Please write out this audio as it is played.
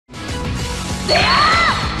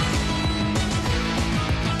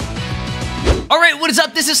Alright, what is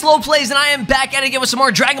up? This is SLOplays, and I am back at it again with some more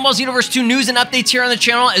Dragon Ball Xenoverse 2 news and updates here on the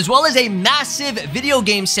channel, as well as a massive video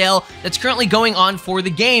game sale that's currently going on for the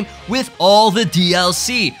game with all the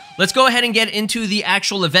DLC. Let's go ahead and get into the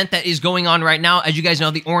actual event that is going on right now. As you guys know,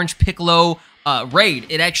 the Orange Piccolo raid,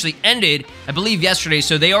 it actually ended, I believe, yesterday,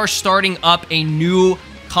 so they are starting up a new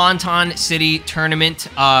Kanton City tournament,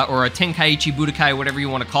 or a Tenkaichi Budokai, whatever you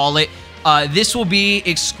want to call it. This will be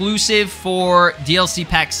exclusive for DLC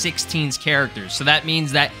Pack 16's characters. So that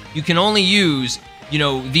means that you can only use, you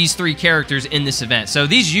know, these 3 characters in this event. So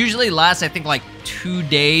these usually last, I think, like 2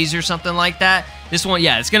 days or something like that. This one,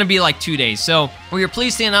 yeah, it's going to be like 2 days. So we are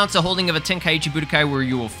pleased to announce the holding of a Tenkaichi Budokai where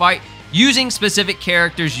you will fight using specific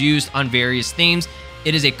characters used on various themes.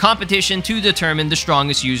 It is a competition to determine the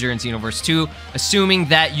strongest user in Xenoverse 2, assuming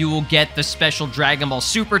that you will get the special Dragon Ball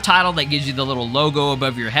Super title that gives you the little logo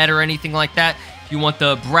above your head or anything like that. If you want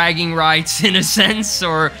the bragging rights in a sense,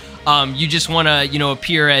 or you just want to, you know,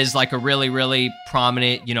 appear as like a really, really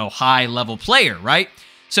prominent, you know, high-level player, right?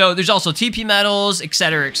 So there's also TP medals,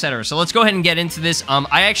 etc., etc. So let's go ahead and get into this.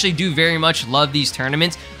 I actually do very much love these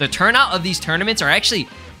tournaments. The turnout of these tournaments are actually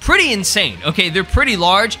pretty insane. Okay, they're pretty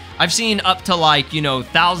large. I've seen up to, like, you know,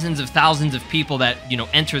 thousands of people that, you know,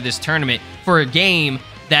 enter this tournament for a game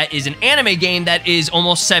that is an anime game that is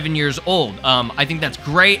almost 7 years old. I think that's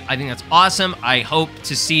great. I think that's awesome. I hope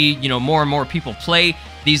to see, you know, more and more people play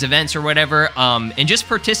these events or whatever. And just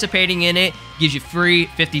participating in it gives you free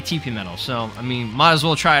 50 TP medals. So, I mean, might as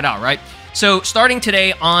well try it out, right? So, starting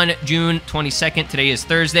today on June 22nd, today is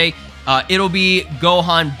Thursday, it'll be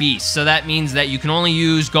Gohan Beast. So that means that you can only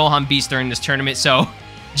use Gohan Beast during this tournament. So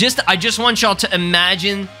I just want y'all to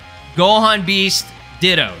imagine Gohan Beast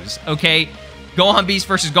dittos, okay? Gohan Beast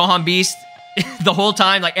versus Gohan Beast the whole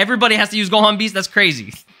time. Like, everybody has to use Gohan Beast. That's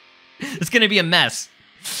crazy. It's going to be a mess.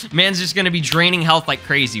 Man's just going to be draining health like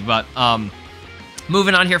crazy. But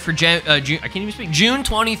moving on here for June, I can't even speak. June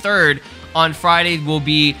 23rd on Friday will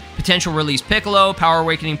be potential release Piccolo, Power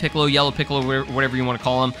Awakening Piccolo, Yellow Piccolo, whatever you want to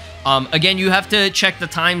call them. Again, you have to check the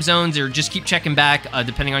time zones, or just keep checking back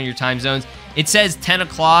depending on your time zones. It says 10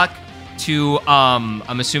 o'clock to,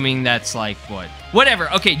 I'm assuming that's like, what? Whatever.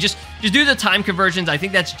 Okay, just do the time conversions. I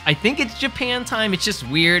think it's Japan time. It's just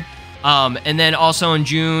weird. And then also on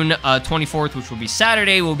June 24th, which will be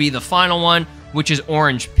Saturday, will be the final one, which is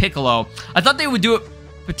Orange Piccolo. I thought they would do it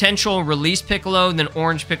potential release Piccolo, then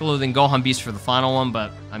Orange Piccolo, then Gohan Beast for the final one,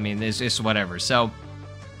 but I mean, it's whatever. So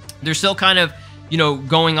they're still kind of, you know,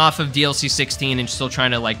 going off of DLC 16 and still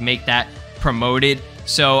trying to, like, make that promoted.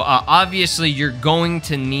 So obviously you're going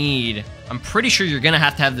to need, I'm pretty sure you're gonna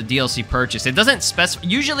have to have the DLC purchased. It doesn't specify,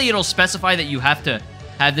 usually it'll specify that you have to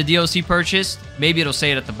have the DLC purchased. Maybe it'll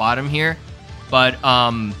say it at the bottom here, but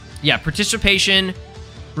yeah, participation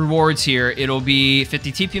rewards here, it'll be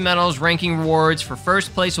 50 TP medals. Ranking rewards for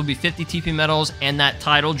first place will be 50 TP medals and that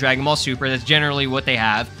title, Dragon Ball Super. That's generally what they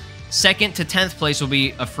have. Second to 10th place will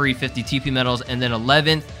be a free 50 TP medals, and then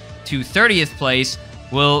 11th to 30th place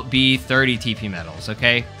will be 30 TP medals,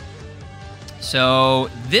 okay? So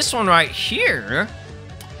this one right here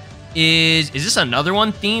is this another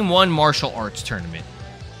one? Theme 1 Martial Arts Tournament.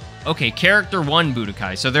 Okay, Character 1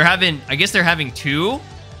 Budokai. So they're having, I guess they're having 2.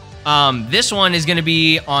 This one is going to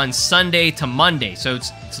be on Sunday to Monday, so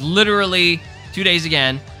it's literally 2 days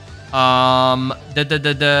again.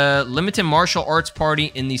 The limited martial arts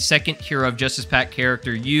party in the second Hero of Justice Pack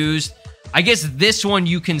character used. I guess this one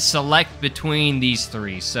you can select between these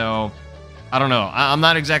 3, so I don't know. I'm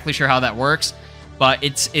not exactly sure how that works, but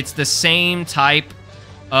it's the same type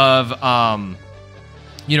of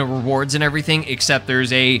you know, rewards and everything, except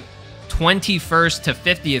there's a 21st to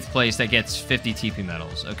 50th place that gets 50 TP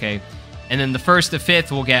medals, okay? And then the 1st to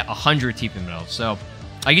 5th will get 100 TP medals. So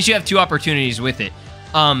I guess you have 2 opportunities with it.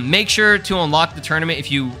 Make sure to unlock the tournament.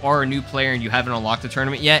 If you are a new player and you haven't unlocked the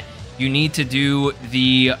tournament yet, you need to do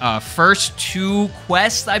the first 2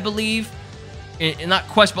 quests, I believe. Not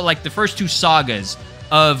quests, but like the first 2 sagas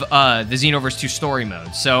of the Xenoverse 2 story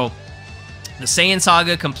mode. So the Saiyan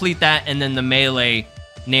Saga, complete that, and then the Melee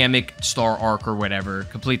Namek Star Arc or whatever,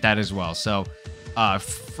 complete that as well. So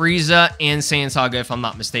Frieza and Saiyan Saga, if I'm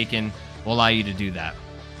not mistaken, will allow you to do that.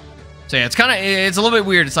 So yeah, it's a little bit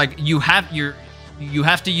weird. It's like you have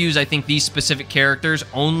to use, I think, these specific characters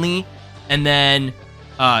only, and then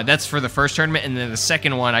that's for the first tournament, and then the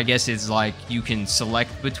second one, I guess, is like you can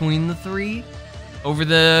select between the 3 over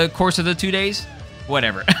the course of the 2 days.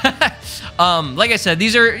 Whatever. Like I said,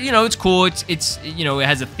 these are, you know, it's cool. It's you know, it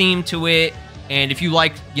has a theme to it. And if you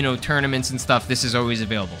like, you know, tournaments and stuff, this is always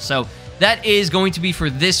available. So that is going to be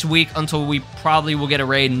for this week until we probably will get a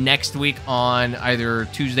raid next week on either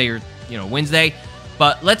Tuesday or, Wednesday.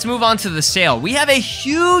 But let's move on to the sale. We have a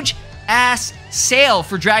huge ass sale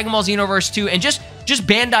for Dragon Ball Xenoverse 2 and just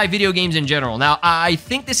Bandai video games in general. Now, I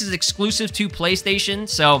think this is exclusive to PlayStation,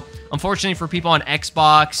 so unfortunately for people on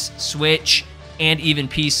Xbox, Switch, and even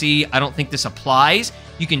PC, I don't think this applies.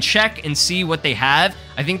 You can check and see what they have.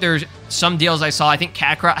 I think there's some deals I saw. I think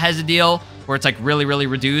Kakarot has a deal where it's like really, really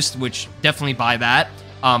reduced, which definitely buy that.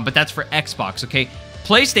 But that's for Xbox, okay?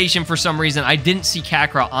 PlayStation, for some reason, I didn't see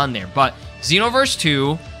Kakarot on there. But Xenoverse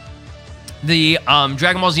 2, the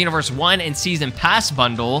Dragon Ball Xenoverse 1 and Season Pass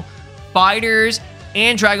bundle, Fighters,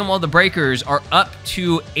 and Dragon Ball The Breakers are up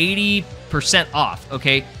to 80% off,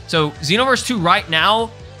 okay? So Xenoverse 2 right now,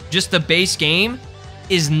 just the base game,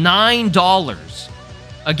 is $9.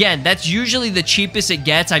 Again, that's usually the cheapest it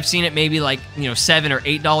gets. I've seen it maybe like, $7 or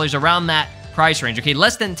 $8, around that price range, okay?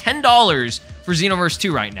 Less than $10 for Xenoverse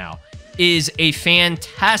 2 right now is a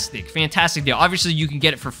fantastic, fantastic deal. Obviously, you can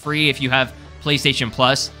get it for free if you have PlayStation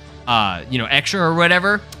Plus, extra or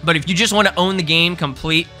whatever. But if you just want to own the game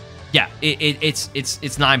complete, yeah, it's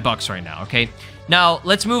 $9 right now, okay? Now,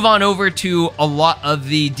 let's move on over to a lot of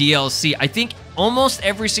the DLC. I think almost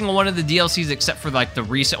every single one of the DLCs, except for like the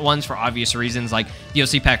recent ones for obvious reasons, like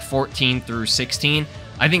DLC Pack 14 through 16,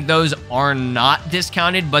 I think those are not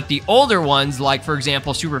discounted. But the older ones, like for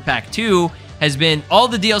example, Super Pack 2, has been,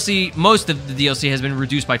 most of the DLC has been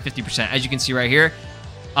reduced by 50%, as you can see right here.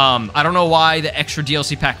 I don't know why the extra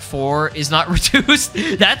DLC Pack 4 is not reduced.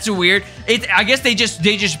 That's weird. I guess they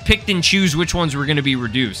just picked and choose which ones were going to be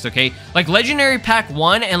reduced, okay? Like Legendary Pack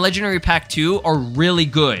 1 and Legendary Pack 2 are really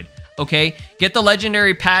good, okay? Get the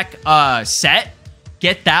Legendary Pack set.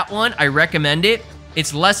 Get that one. I recommend it.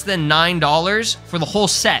 It's less than $9 for the whole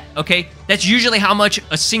set, okay? That's usually how much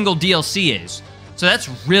a single DLC is. So that's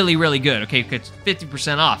really, really good, okay? It's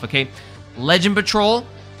 50% off, okay? Legend Patrol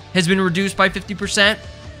has been reduced by 50%.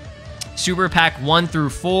 Super Pack 1 through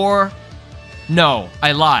 4. No,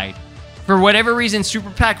 I lied. For whatever reason,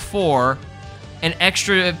 Super Pack 4 and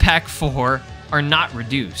Extra Pack 4 are not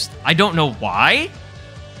reduced. I don't know why.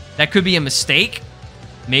 That could be a mistake.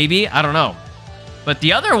 Maybe. I don't know. But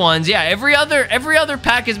the other ones, yeah, every other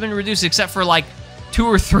pack has been reduced except for like 2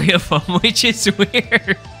 or 3 of them, which is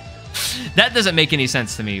weird. That doesn't make any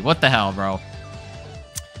sense to me. What the hell, bro?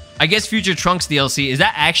 I guess Future Trunks DLC, is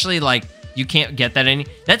that actually like you can't get that any?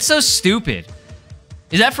 That's so stupid.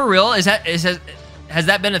 Is that for real? Has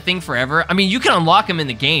that been a thing forever? I mean, you can unlock them in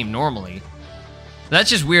the game normally. That's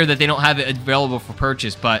just weird that they don't have it available for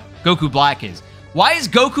purchase, but Goku Black is. Why is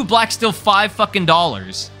Goku Black still $5 fucking?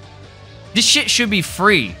 This shit should be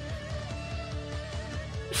free.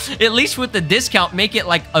 At least with the discount, make it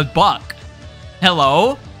like $1.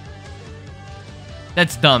 Hello?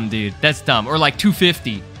 That's dumb, dude. That's dumb. Or like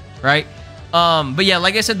 $2.50, right? But yeah,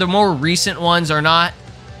 like I said, the more recent ones are not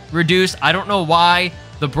reduced. I don't know why.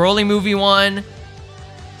 The Broly movie one.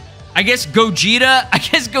 I guess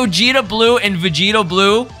Gogeta Blue and Vegeta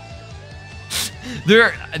Blue.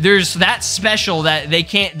 There's that special that they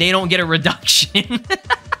don't get a reduction.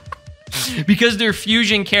 Because they're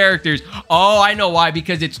fusion characters. Oh, I know why.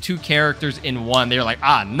 Because it's 2 characters in one. They're like,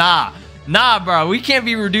 nah, bro. We can't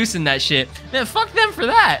be reducing that shit. Man, fuck them for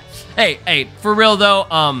that. Hey, for real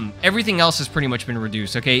though, everything else has pretty much been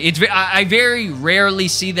reduced, okay? I very rarely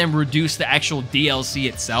see them reduce the actual DLC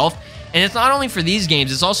itself. And it's not only for these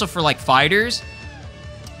games, it's also for like fighters.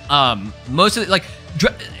 Most of like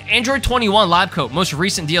Android 21 Lab Coat, most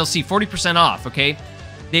recent DLC, 40% off, okay?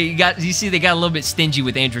 You see they got a little bit stingy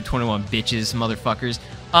with Android 21, bitches, motherfuckers.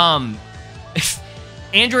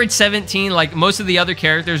 Android 17, like most of the other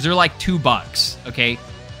characters, they're like $2, okay?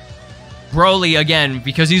 Broly, again,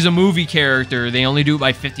 because he's a movie character, they only do it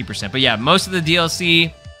by 50%. But yeah, most of the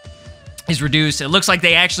DLC is reduced. It looks like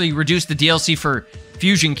they actually reduced the DLC for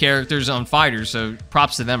fusion characters on fighters, so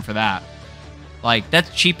props to them for that. Like, that's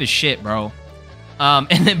cheap as shit, bro. And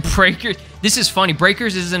then Breakers. This is funny.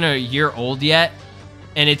 Breakers isn't a year old yet,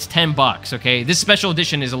 and it's $10, okay? This special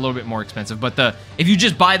edition is a little bit more expensive, but if you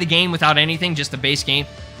just buy the game without anything, just the base game,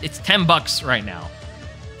 it's $10 right now.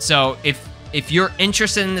 So if you're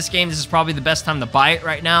interested in this game, this is probably the best time to buy it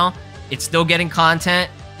right now. It's still getting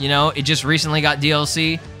content, you know? It just recently got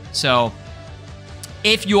DLC. So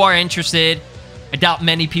if you are interested, I doubt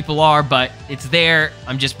many people are, but it's there.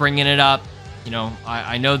 I'm just bringing it up. You know,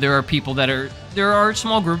 I know there are a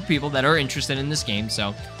small group of people that are interested in this game,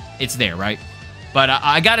 so it's there, right? But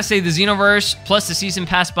I gotta say, the Xenoverse plus the Season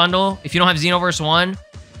Pass bundle, if you don't have Xenoverse 1,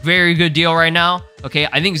 very good deal right now. Okay,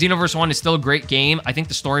 I think Xenoverse 1 is still a great game. I think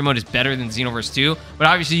the story mode is better than Xenoverse 2, but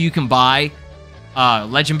obviously you can buy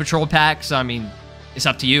Legend Patrol pack. So, I mean, it's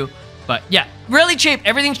up to you. But yeah, really cheap.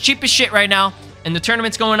 Everything's cheap as shit right now. And the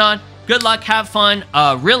tournament's going on. Good luck. Have fun.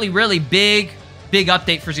 Really, really big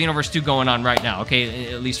update for Xenoverse 2 going on right now.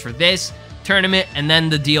 Okay, at least for this tournament. And then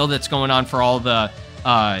the deal that's going on for all the,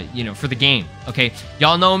 you know, for the game. Okay,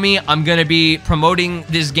 y'all know me. I'm going to be promoting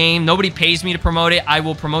this game. Nobody pays me to promote it. I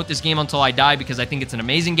will promote this game until I die because I think it's an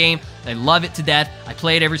amazing game. I love it to death. I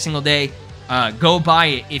play it every single day. Go buy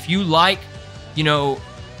it. If you like, you know,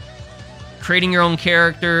 creating your own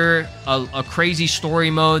character, a crazy story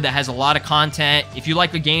mode that has a lot of content. If you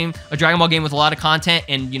like a Dragon Ball game with a lot of content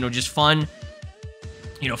and, you know, just fun,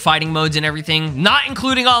 you know, fighting modes and everything, not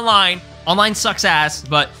including online. Online sucks ass,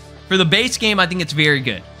 but for the base game, I think it's very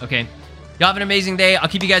good, okay? Y'all have an amazing day. I'll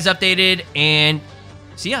keep you guys updated, and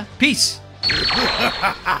see ya. Peace.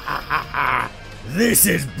 This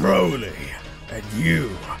is Broly, and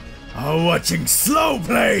you are watching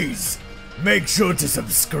SLOplays. Make sure to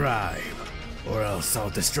subscribe, or else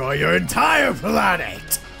I'll destroy your entire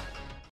planet!